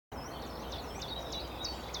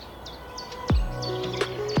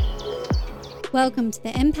Welcome to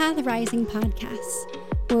the Empath Rising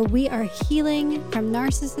podcast, where we are healing from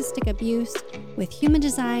narcissistic abuse with human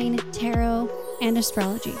design, tarot, and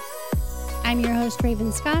astrology. I'm your host,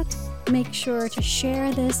 Raven Scott. Make sure to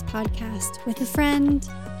share this podcast with a friend,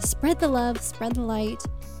 spread the love, spread the light,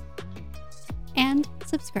 and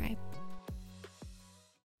subscribe.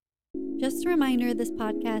 Just a reminder, this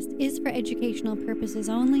podcast is for educational purposes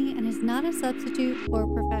only and is not a substitute for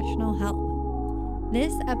professional help.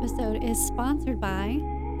 This episode is sponsored by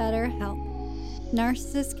BetterHelp.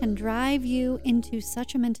 Narcissists can drive you into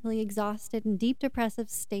such a mentally exhausted and deep depressive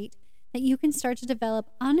state that you can start to develop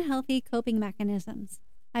unhealthy coping mechanisms.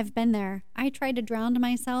 I've been there. I tried to drown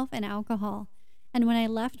myself in alcohol. And when I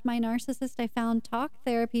left my narcissist, I found talk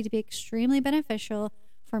therapy to be extremely beneficial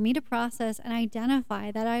for me to process and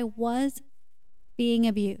identify that I was being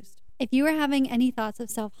abused. If you are having any thoughts of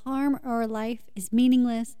self-harm or life is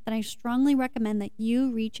meaningless, then I strongly recommend that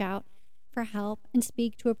you reach out for help and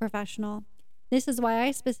speak to a professional. This is why I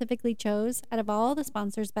specifically chose, out of all the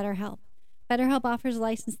sponsors, BetterHelp. BetterHelp offers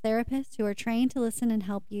licensed therapists who are trained to listen and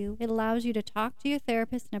help you. It allows you to talk to your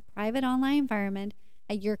therapist in a private online environment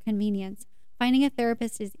at your convenience. Finding a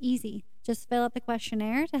therapist is easy. Just fill out the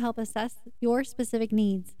questionnaire to help assess your specific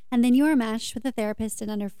needs. And then you are matched with a therapist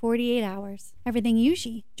in under 48 hours. Everything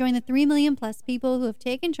Yushi. Join the 3 million plus people who have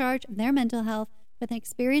taken charge of their mental health with an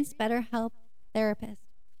experienced BetterHelp therapist.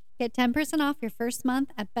 Get 10% off your first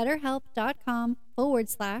month at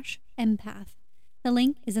betterhelp.com/empath. The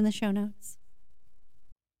link is in the show notes.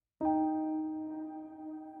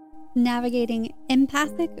 Navigating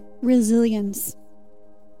empathic resilience.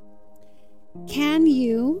 Can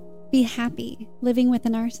you be happy living with a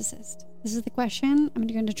narcissist? This is the question I'm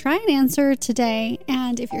going to try and answer today.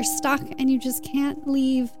 And if you're stuck and you just can't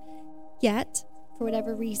leave yet, for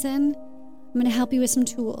whatever reason, I'm going to help you with some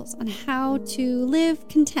tools on how to live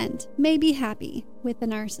content, maybe happy with the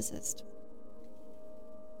narcissist.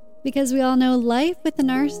 Because we all know life with the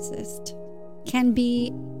narcissist can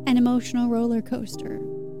be an emotional roller coaster,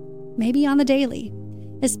 maybe on the daily.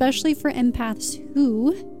 Especially for empaths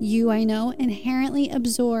who, I know, inherently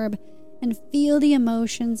absorb and feel the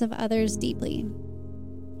emotions of others deeply.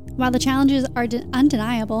 While the challenges are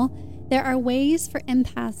undeniable, there are ways for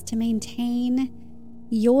empaths to maintain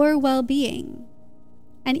your well-being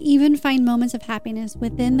and even find moments of happiness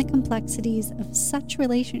within the complexities of such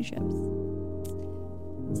relationships.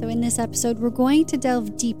 So in this episode, we're going to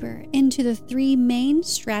delve deeper into the 3 main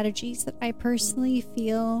strategies that I personally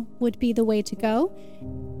feel would be the way to go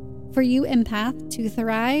for you, empath, to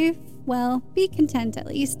thrive, be content at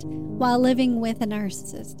least, while living with a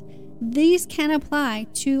narcissist. These can apply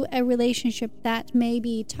to a relationship that may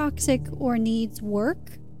be toxic or needs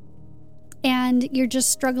work, and you're just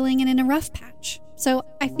struggling and in a rough patch. So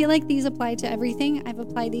I feel like these apply to everything. I've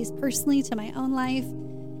applied these personally to my own life,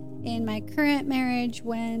 in my current marriage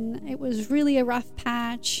when it was really a rough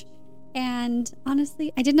patch. And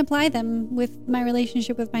honestly, I didn't apply them with my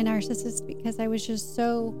relationship with my narcissist because I was just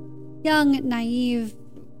so young, naive,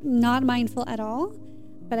 not mindful at all.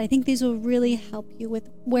 But I think these will really help you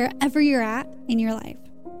with wherever you're at in your life.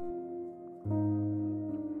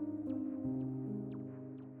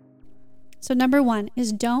 So number 1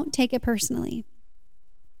 is don't take it personally.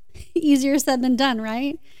 Easier said than done,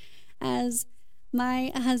 right? As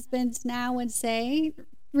my husband now would say,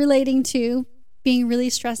 relating to being really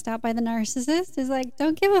stressed out by the narcissist, is like,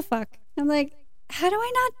 don't give a fuck. I'm like, how do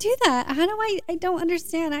I not do that? How do I don't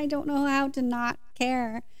understand. I don't know how to not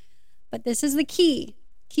care. But this is the key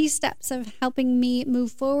steps of helping me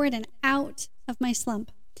move forward and out of my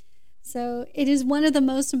slump. So it is one of the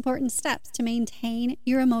most important steps to maintain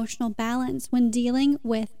your emotional balance when dealing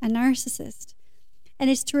with a narcissist. And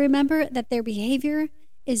it's to remember that their behavior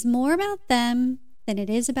is more about them than it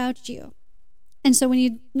is about you. And so when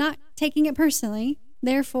you're not taking it personally,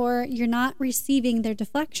 therefore you're not receiving their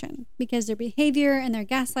deflection, because their behavior and their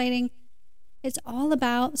gaslighting, it's all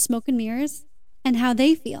about smoke and mirrors and how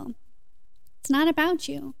they feel. It's not about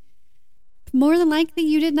you. More than likely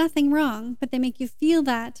you did nothing wrong, but they make you feel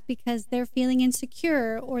that because they're feeling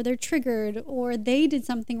insecure or they're triggered or they did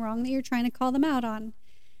something wrong that you're trying to call them out on.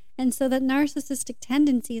 And so that narcissistic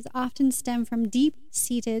tendencies often stem from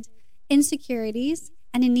deep-seated insecurities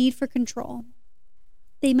and a need for control.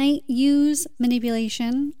 They might use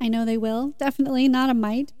manipulation. I know they will. Definitely not a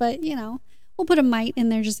might, but we'll put a might in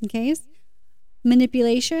there just in case.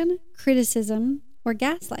 Manipulation, criticism, or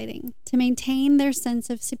gaslighting to maintain their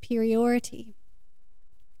sense of superiority.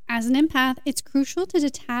 As an empath, it's crucial to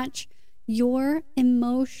detach your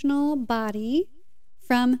emotional body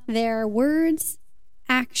from their words,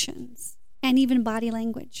 actions, and even body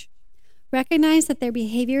language. Recognize that their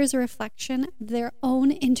behavior is a reflection of their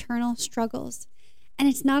own internal struggles, and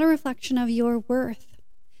it's not a reflection of your worth.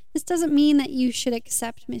 This doesn't mean that you should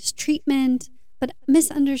accept mistreatment, but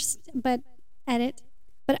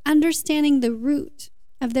understanding the root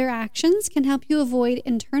of their actions can help you avoid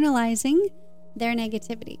internalizing their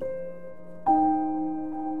negativity.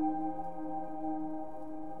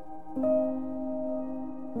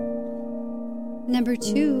 Number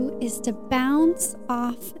 2 is to bounce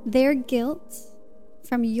off their guilt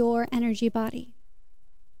from your energy body.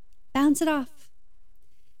 Bounce it off.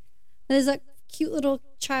 There's a cute little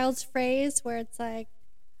child's phrase where it's like,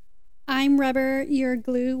 I'm rubber, you're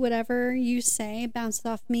glue, whatever you say bounces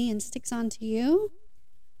off me and sticks onto you.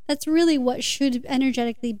 That's really what should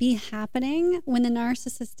energetically be happening when the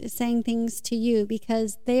narcissist is saying things to you,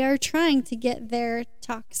 because they are trying to get their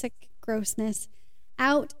toxic grossness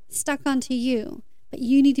out, stuck onto you, but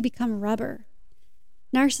you need to become rubber.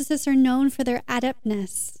 Narcissists are known for their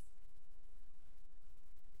adeptness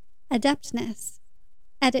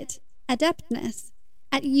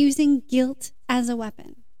at using guilt as a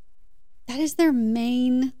weapon. That is their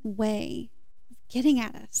main way of getting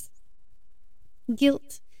at us.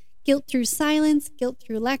 Guilt through silence, guilt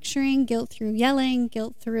through lecturing, guilt through yelling,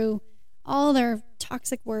 guilt through all their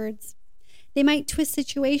toxic words. They might twist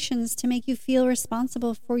situations to make you feel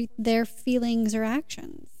responsible for their feelings or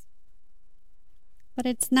actions. But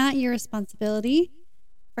it's not your responsibility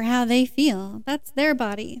for how they feel. That's their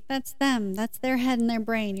body. That's them. That's their head and their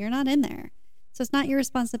brain. You're not in there. So it's not your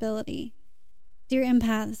responsibility. Dear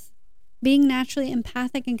empaths, being naturally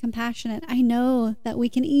empathic and compassionate, I know that we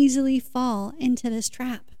can easily fall into this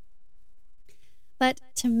trap. But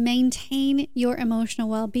to maintain your emotional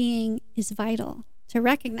well-being is vital to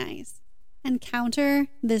recognize and counter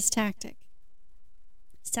this tactic.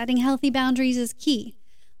 Setting healthy boundaries is key.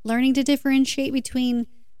 Learning to differentiate between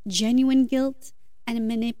genuine guilt and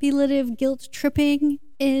manipulative guilt tripping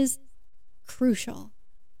is crucial.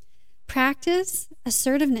 Practice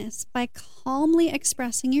assertiveness by calmly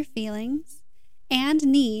expressing your feelings and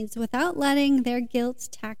needs without letting their guilt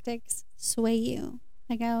tactics sway you.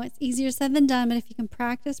 I know it's easier said than done, but if you can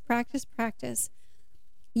practice,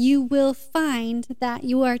 you will find that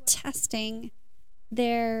you are testing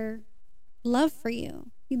their love for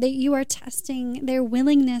you, that you are testing their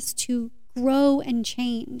willingness to grow and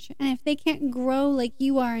change. And if they can't grow like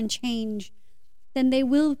you are and change, then they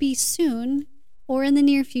will be soon or in the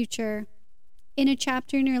near future in a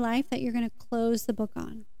chapter in your life that you're going to close the book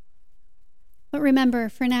on. But remember,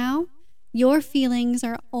 for now, your feelings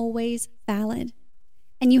are always valid,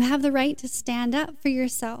 and you have the right to stand up for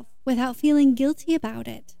yourself without feeling guilty about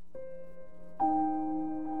it.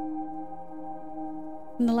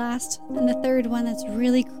 And the third one that's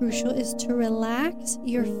really crucial is to relax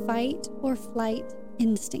your fight or flight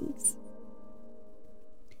instincts.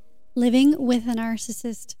 Living with a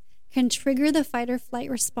narcissist can trigger the fight or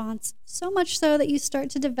flight response, so much so that you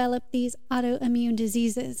start to develop these autoimmune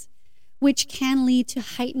diseases, which can lead to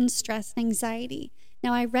heightened stress and anxiety.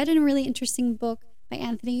 Now, I read in a really interesting book by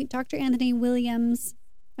Dr. Anthony Williams.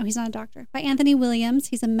 No, he's not a doctor. By Anthony Williams.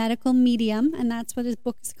 He's a medical medium, and that's what his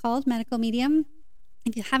book is called, Medical Medium.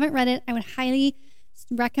 If you haven't read it, I would highly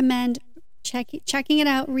recommend checking it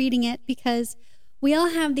out, reading it, because we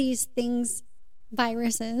all have these things,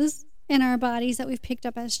 viruses, in our bodies that we've picked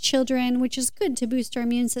up as children, which is good to boost our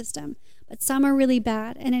immune system. But some are really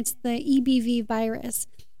bad, and it's the EBV virus,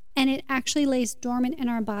 and it actually lays dormant in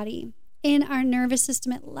our body, in our nervous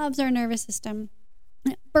system. It loves our nervous system.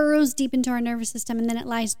 It burrows deep into our nervous system, and then it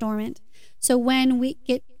lies dormant. So when we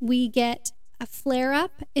get a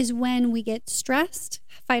flare-up is when we get stressed,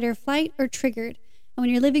 fight or flight, or triggered. And when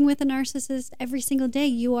you're living with a narcissist, every single day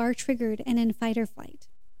you are triggered and in fight or flight.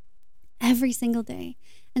 Every single day.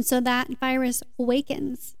 And so that virus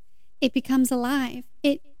awakens. It becomes alive.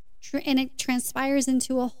 It transpires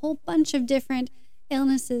into a whole bunch of different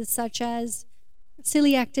illnesses, such as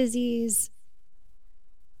celiac disease,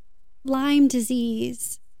 Lyme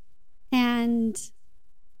disease, and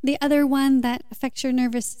the other one that affects your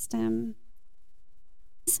nervous system,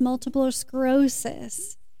 multiple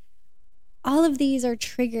sclerosis. All of these are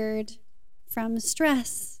triggered from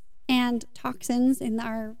stress and toxins in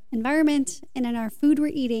our environment and in our food we're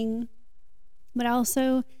eating, but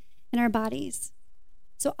also in our bodies.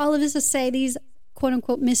 So all of this to say these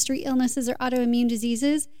quote-unquote mystery illnesses or autoimmune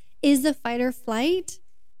diseases is the fight or flight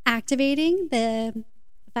activating the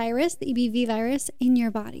virus, the EBV virus, in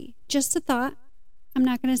your body. Just a thought. I'm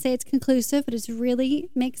not going to say it's conclusive, but it really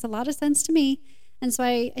makes a lot of sense to me. And so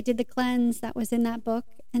I did the cleanse that was in that book.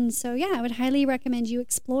 And so, yeah, I would highly recommend you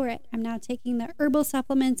explore it. I'm now taking the herbal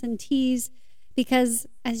supplements and teas Because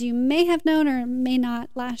as you may have known or may not,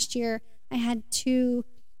 last year I had 2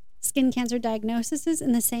 skin cancer diagnoses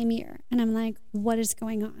in the same year. And I'm like, what is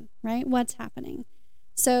going on, right? What's happening?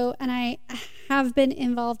 So, and I have been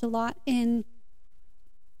involved a lot in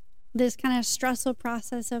this kind of stressful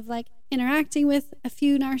process of like interacting with a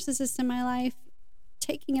few narcissists in my life,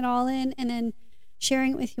 taking it all in, and then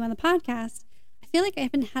sharing it with you on the podcast. I feel like I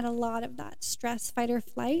haven't had a lot of that stress, fight or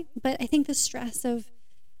flight, but I think the stress of,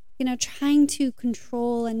 trying to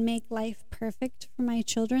control and make life perfect for my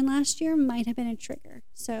children last year might have been a trigger.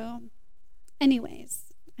 So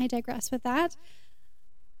anyways, I digress with that.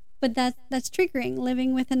 But that's triggering,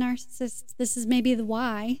 living with a narcissist. This is maybe the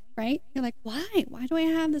why, right? You're like, why? Why do I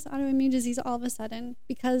have this autoimmune disease all of a sudden?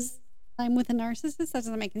 Because I'm with a narcissist? That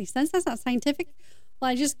doesn't make any sense. That's not scientific.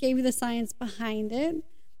 Well, I just gave you the science behind it.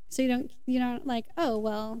 So you don't like, oh,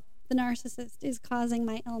 well, the narcissist is causing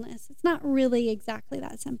my illness. It's not really exactly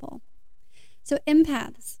that simple. So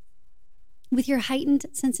empaths, with your heightened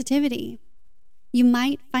sensitivity, you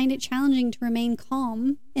might find it challenging to remain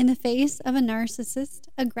calm in the face of a narcissist,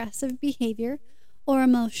 aggressive behavior, or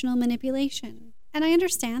emotional manipulation. And I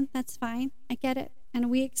understand, that's fine. I get it. And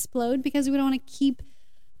we explode because we don't want to keep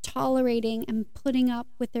tolerating and putting up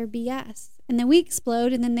with their BS. And then we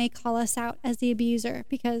explode, and then they call us out as the abuser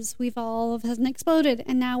because we've all of a sudden exploded.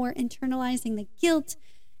 And now we're internalizing the guilt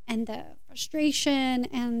and the frustration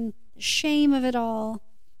and the shame of it all.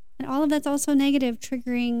 And all of that's also negative,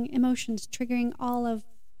 triggering emotions, triggering all of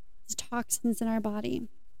the toxins in our body.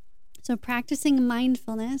 So practicing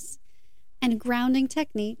mindfulness and grounding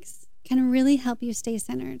techniques can really help you stay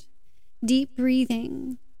centered. Deep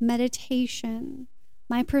breathing, meditation.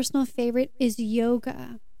 My personal favorite is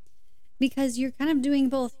yoga, because you're kind of doing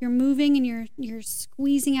both. You're moving and you're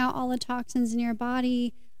squeezing out all the toxins in your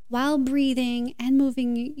body while breathing and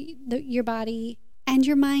moving your body and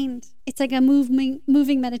your mind. It's like a moving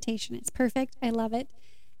meditation. It's perfect. I love it.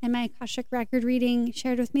 And my Akashic record reading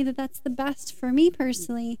shared with me that that's the best for me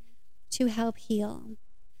personally to help heal.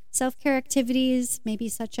 Self-care activities, maybe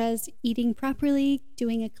such as eating properly,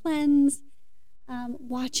 doing a cleanse,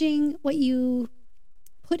 watching what you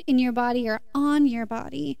put in your body or on your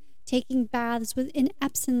body, taking baths with an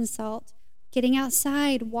Epsom salt, getting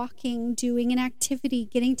outside, walking, doing an activity,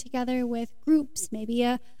 getting together with groups, maybe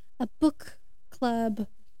a book club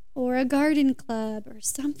or a garden club or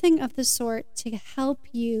something of the sort to help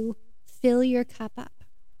you fill your cup up.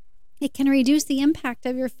 It can reduce the impact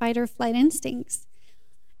of your fight or flight instincts.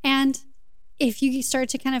 And if you start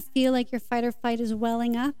to kind of feel like your fight or flight is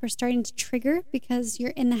welling up or starting to trigger because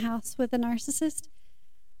you're in the house with a narcissist,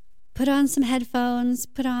 put on some headphones,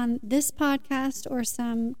 put on this podcast or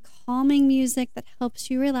some calming music that helps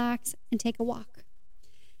you relax, and take a walk.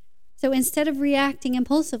 So instead of reacting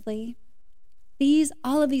impulsively,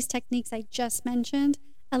 all of these techniques I just mentioned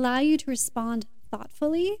allow you to respond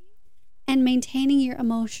thoughtfully and maintaining your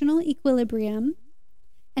emotional equilibrium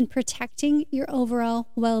and protecting your overall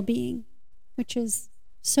well-being, which is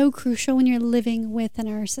so crucial when you're living with a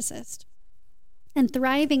narcissist. And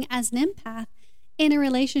thriving as an empath in a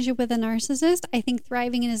relationship with a narcissist, I think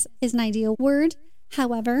thriving is an ideal word.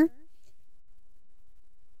 However,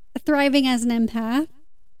 thriving as an empath,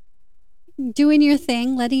 doing your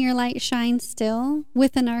thing, letting your light shine still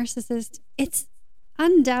with a narcissist, it's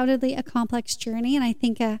undoubtedly a complex journey and I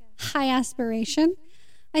think a high aspiration.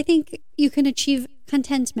 I think you can achieve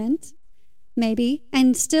contentment, maybe,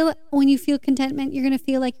 and still when you feel contentment, you're going to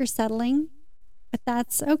feel like you're settling. But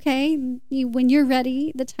that's okay. When you're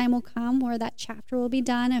ready, the time will come where that chapter will be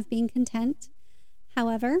done of being content.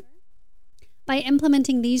 However, by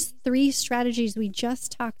implementing these 3 strategies we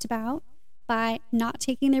just talked about, by not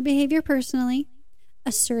taking their behavior personally,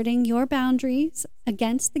 asserting your boundaries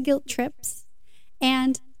against the guilt trips,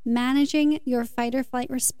 and managing your fight or flight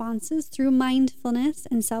responses through mindfulness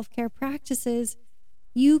and self-care practices,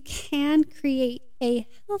 you can create a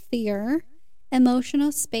healthier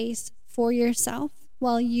emotional space for yourself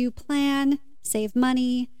while you plan, save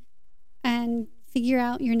money, and figure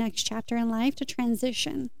out your next chapter in life to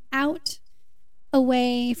transition out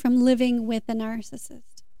away from living with a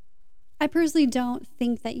narcissist. I personally don't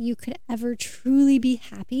think that you could ever truly be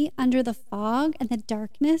happy under the fog and the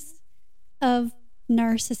darkness of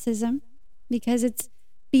narcissism because it's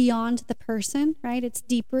beyond the person, right? It's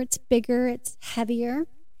deeper, it's bigger, it's heavier,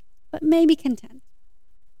 but maybe content.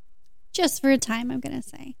 Just for a time, I'm going to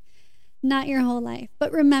say. Not your whole life.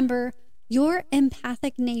 But remember, your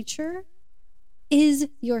empathic nature is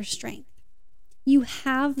your strength. You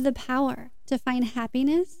have the power to find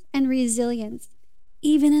happiness and resilience,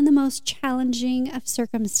 even in the most challenging of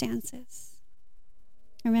circumstances.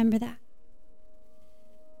 Remember that.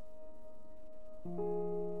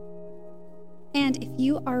 And if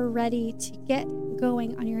you are ready to get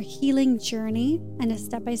going on your healing journey and a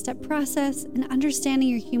step-by-step process and understanding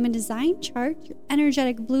your human design chart, your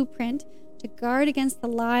energetic blueprint to guard against the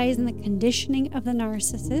lies and the conditioning of the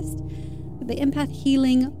narcissist, the Empath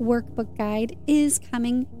Healing Workbook Guide is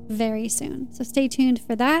coming very soon. So stay tuned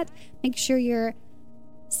for that. Make sure you're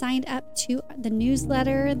signed up to the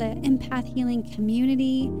newsletter, the Empath Healing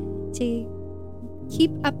community, to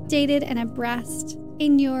keep updated and abreast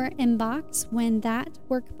in your inbox when that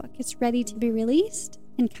workbook is ready to be released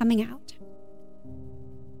and coming out.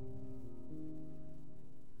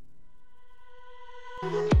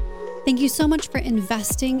 Thank you so much for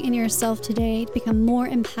investing in yourself today to become more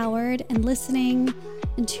empowered and listening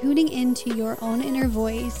and tuning into your own inner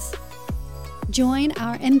voice. Join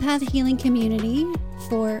our Empath Healing community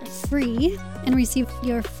for free and receive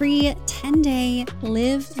your free 10-day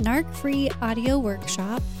Live Narc-Free audio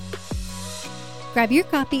workshop. Grab your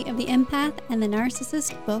copy of the Empath and the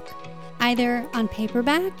Narcissist book, either on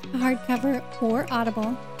paperback, hardcover, or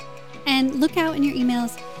Audible. And look out in your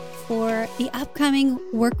emails for the upcoming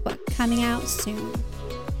workbook coming out soon.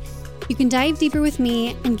 You can dive deeper with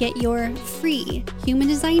me and get your free human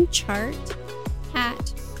design chart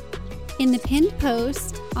in the pinned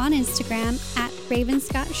post on Instagram at Raven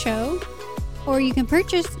Scott Show, or you can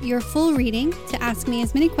purchase your full reading to ask me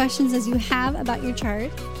as many questions as you have about your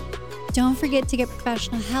chart. Don't forget to get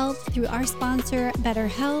professional help through our sponsor,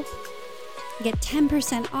 BetterHelp. Get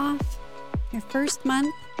 10% off your first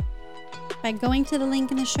month by going to the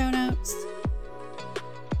link in the show notes.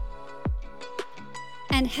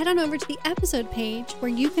 And head on over to the episode page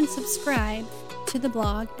where you can subscribe to the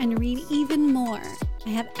blog and read even more. I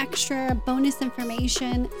have extra bonus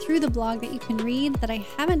information through the blog that you can read that I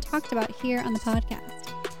haven't talked about here on the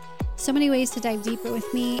podcast. So many ways to dive deeper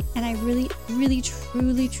with me, and I really, really,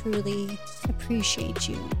 truly, truly appreciate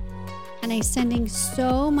you. And I'm sending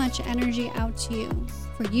so much energy out to you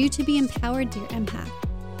for you to be empowered, dear empath,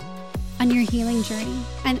 on your healing journey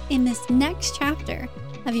and in this next chapter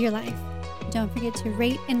of your life. Don't forget to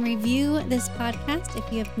rate and review this podcast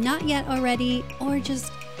if you have not yet already, or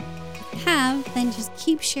just if you have, then just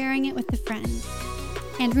keep sharing it with a friend.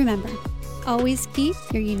 And remember, always keep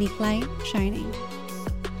your unique light shining.